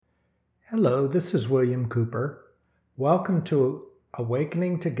Hello, this is William Cooper. Welcome to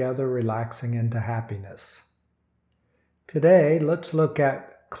Awakening Together, Relaxing into Happiness. Today, let's look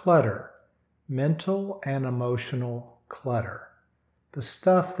at clutter, mental and emotional clutter. The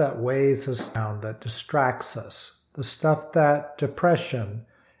stuff that weighs us down, that distracts us, the stuff that depression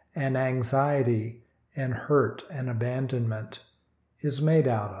and anxiety and hurt and abandonment is made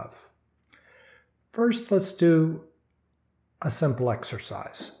out of. First, let's do a simple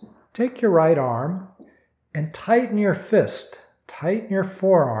exercise. Take your right arm and tighten your fist. Tighten your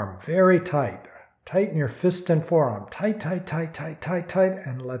forearm very tight. Tighten your fist and forearm. Tight, tight, tight, tight, tight, tight,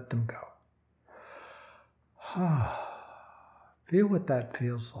 and let them go. Feel what that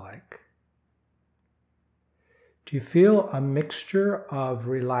feels like. Do you feel a mixture of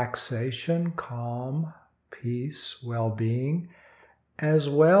relaxation, calm, peace, well-being, as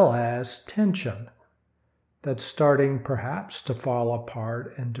well as tension that's starting perhaps to fall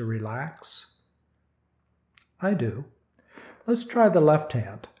apart and to relax? I do. Let's try the left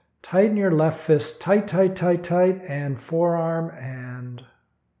hand. Tighten your left fist tight, tight, tight, tight, and forearm, and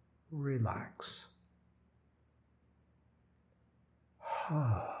relax.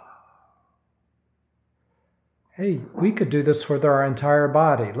 Hey, we could do this with our entire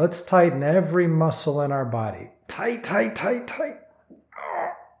body. Let's tighten every muscle in our body. Tight, tight, tight, tight,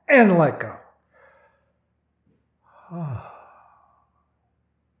 and let go.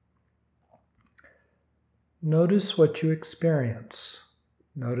 Notice what you experience.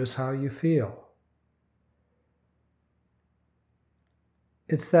 Notice how you feel.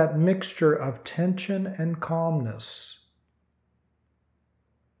 It's that mixture of tension and calmness.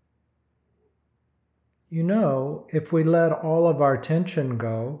 You know, if we let all of our tension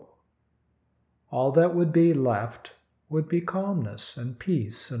go, all that would be left would be calmness and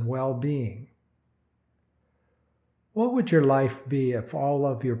peace and well-being. What would your life be if all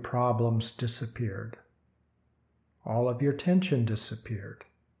of your problems disappeared? All of your tension disappeared?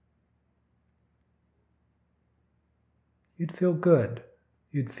 You'd feel good.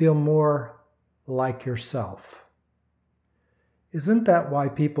 You'd feel more like yourself. Isn't that why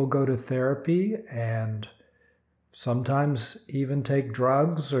people go to therapy and sometimes even take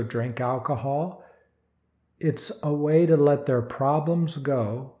drugs or drink alcohol? It's a way to let their problems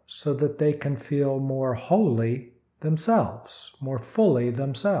go so that they can feel more wholly themselves, more fully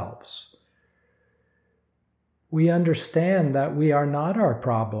themselves. We understand that we are not our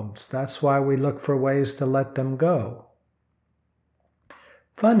problems. That's why we look for ways to let them go.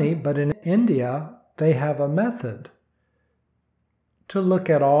 Funny, but in India, they have a method to look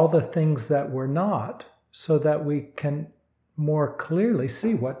at all the things that we're not so that we can more clearly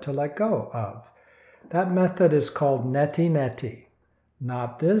see what to let go of. That method is called neti neti.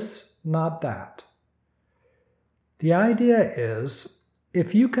 Not this, not that. The idea is,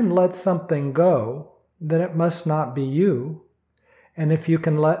 if you can let something go, then it must not be you. And if you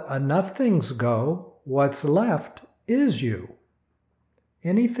can let enough things go, what's left is you.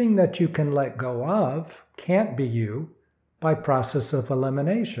 Anything that you can let go of can't be you by process of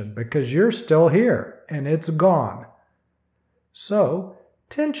elimination, because you're still here and it's gone. So,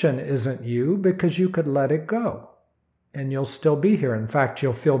 tension isn't you because you could let it go and you'll still be here. In fact,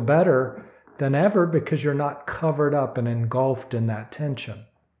 you'll feel better than ever because you're not covered up and engulfed in that tension.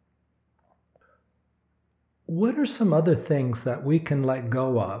 What are some other things that we can let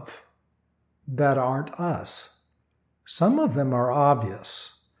go of that aren't us? Some of them are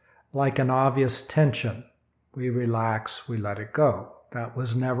obvious, like an obvious tension. We relax, we let it go. That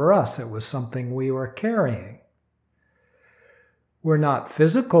was never us. It was something we were carrying. We're not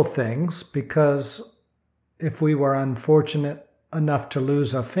physical things because if we were unfortunate enough to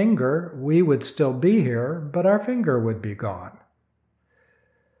lose a finger, we would still be here, but our finger would be gone.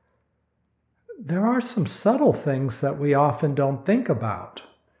 There are some subtle things that we often don't think about.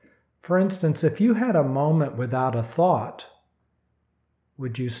 For instance, if you had a moment without a thought,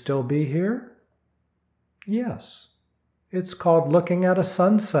 would you still be here? Yes. It's called looking at a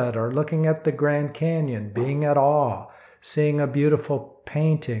sunset or looking at the Grand Canyon, being at awe, seeing a beautiful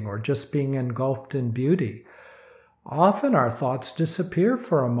painting, or just being engulfed in beauty. Often our thoughts disappear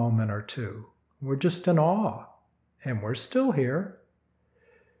for a moment or two. We're just in awe, and we're still here.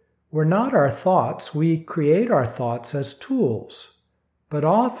 We're not our thoughts. We create our thoughts as tools, but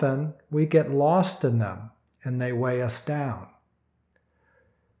often we get lost in them, and they weigh us down.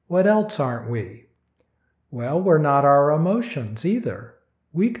 What else aren't we? Well, we're not our emotions either.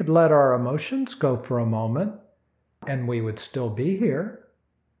 We could let our emotions go for a moment, and we would still be here.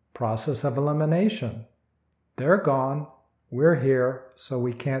 Process of elimination. They're gone. We're here, so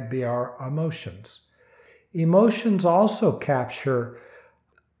we can't be our emotions. Emotions also capture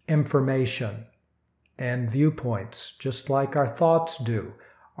information and viewpoints, just like our thoughts do.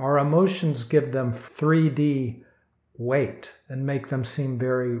 Our emotions give them 3D weight and make them seem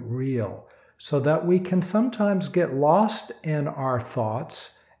very real, so that we can sometimes get lost in our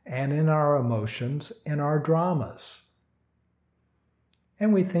thoughts and in our emotions, in our dramas.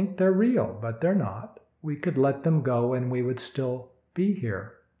 And we think they're real, but they're not. We could let them go and we would still be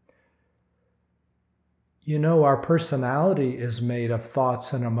here. You know, our personality is made of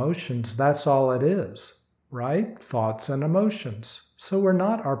thoughts and emotions. That's all it is, right? Thoughts and emotions. So we're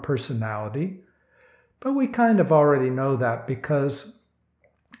not our personality. But we kind of already know that because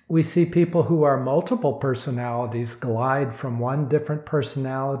we see people who are multiple personalities glide from one different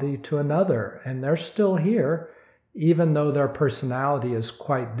personality to another, and they're still here, even though their personality is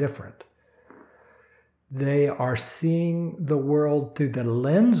quite different. They are seeing the world through the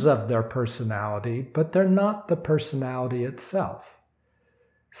lens of their personality, but they're not the personality itself.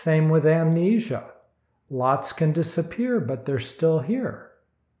 Same with amnesia. Lots can disappear, but they're still here.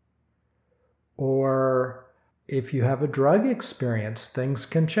 Or if you have a drug experience, things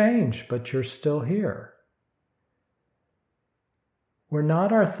can change, but you're still here. We're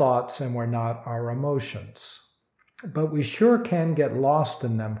not our thoughts and we're not our emotions, but we sure can get lost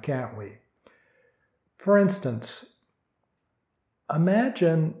in them, can't we? For instance,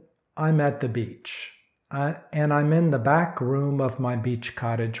 imagine I'm at the beach and I'm in the back room of my beach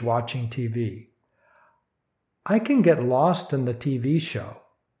cottage watching TV. I can get lost in the TV show.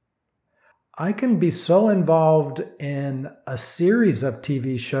 I can be so involved in a series of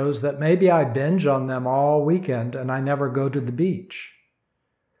TV shows that maybe I binge on them all weekend and I never go to the beach.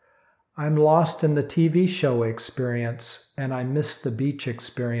 I'm lost in the TV show experience and I miss the beach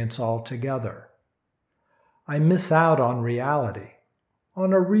experience altogether. I miss out on reality,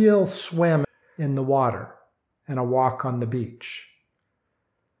 on a real swim in the water and a walk on the beach.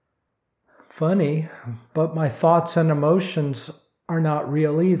 Funny, but my thoughts and emotions are not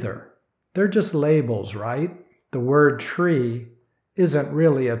real either. They're just labels, right? The word tree isn't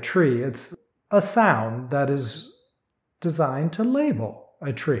really a tree. It's a sound that is designed to label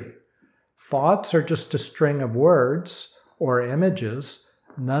a tree. Thoughts are just a string of words or images,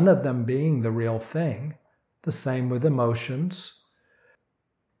 none of them being the real thing. The same with emotions.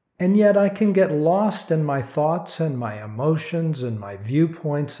 And yet I can get lost in my thoughts and my emotions and my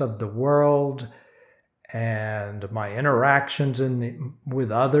viewpoints of the world and my interactions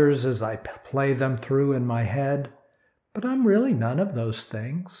with others as I play them through in my head. But I'm really none of those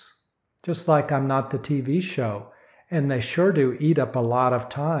things. Just like I'm not the TV show. And they sure do eat up a lot of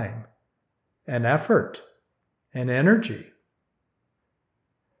time and effort and energy.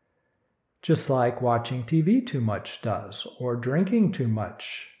 Just like watching TV too much does, or drinking too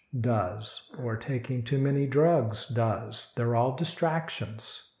much does, or taking too many drugs does. They're all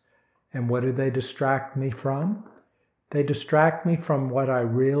distractions. And what do they distract me from? They distract me from what I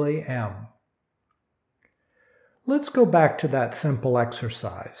really am. Let's go back to that simple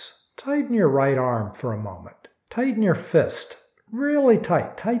exercise. Tighten your right arm for a moment. Tighten your fist. Really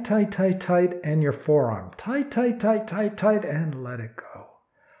tight. Tight, tight, tight, tight. And your forearm. Tight, tight, tight, tight, tight. And let it go.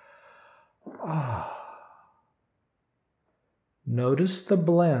 Notice the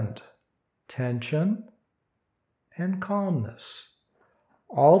blend, tension and calmness.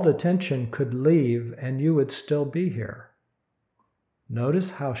 All the tension could leave and you would still be here.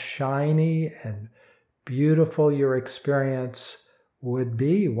 Notice how shiny and beautiful your experience would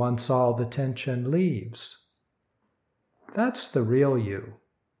be once all the tension leaves. That's the real you.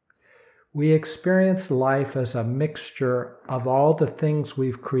 We experience life as a mixture of all the things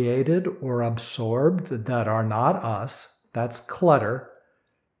we've created or absorbed that are not us, that's clutter,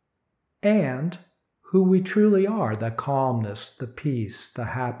 and who we truly are, the calmness, the peace, the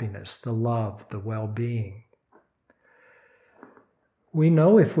happiness, the love, the well-being. We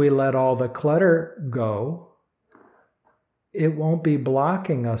know if we let all the clutter go, it won't be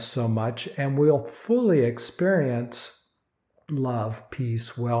blocking us so much, and we'll fully experience love,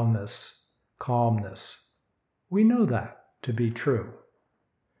 peace, wellness, calmness. We know that to be true.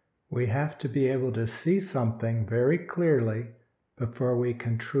 We have to be able to see something very clearly before we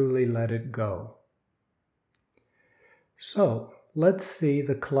can truly let it go. So let's see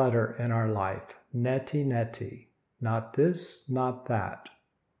the clutter in our life. Neti. Not this, not that.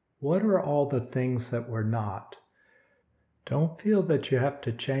 What are all the things that we're not? Don't feel that you have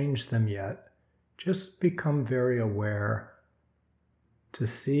to change them yet. Just become very aware. To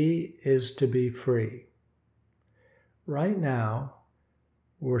see is to be free. Right now,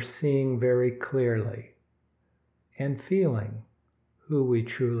 we're seeing very clearly and feeling who we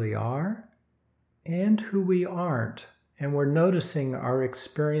truly are and who we aren't And we're noticing our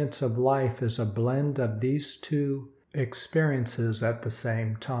experience of life is a blend of these two experiences at the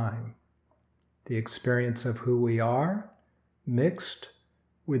same time. The experience of who we are mixed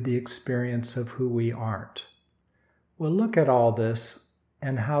with the experience of who we aren't. We'll look at all this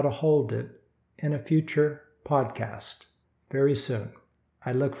and how to hold it in a future podcast very soon.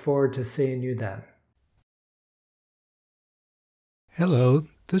 I look forward to seeing you then. Hello,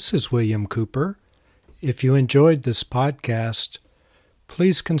 this is William Cooper. If you enjoyed this podcast,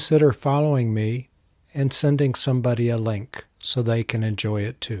 please consider following me and sending somebody a link so they can enjoy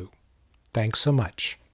it too. Thanks so much.